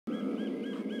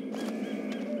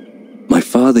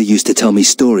father used to tell me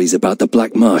stories about the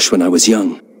Blackmarsh when I was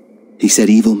young. He said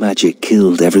evil magic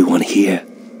killed everyone here.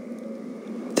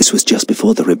 This was just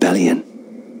before the rebellion.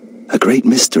 A great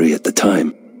mystery at the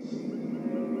time.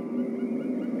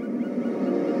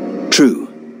 True,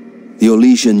 the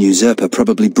Orlesian usurper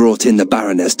probably brought in the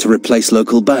Baroness to replace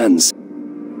local bands.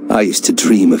 I used to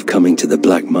dream of coming to the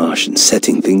Blackmarsh and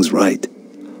setting things right.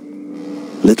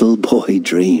 Little boy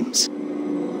dreams.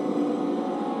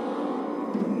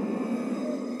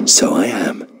 So I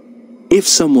am. If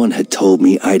someone had told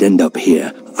me I'd end up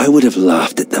here, I would have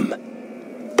laughed at them.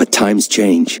 But times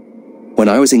change. When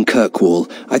I was in Kirkwall,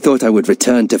 I thought I would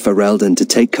return to Ferelden to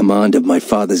take command of my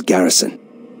father's garrison.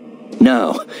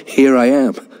 Now, here I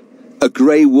am, a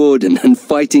Grey Warden and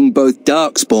fighting both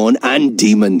Darkspawn and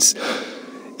demons.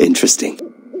 Interesting.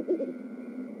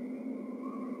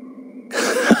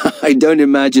 I don't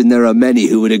imagine there are many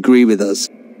who would agree with us.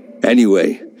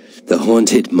 Anyway, the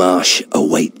haunted marsh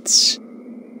awaits.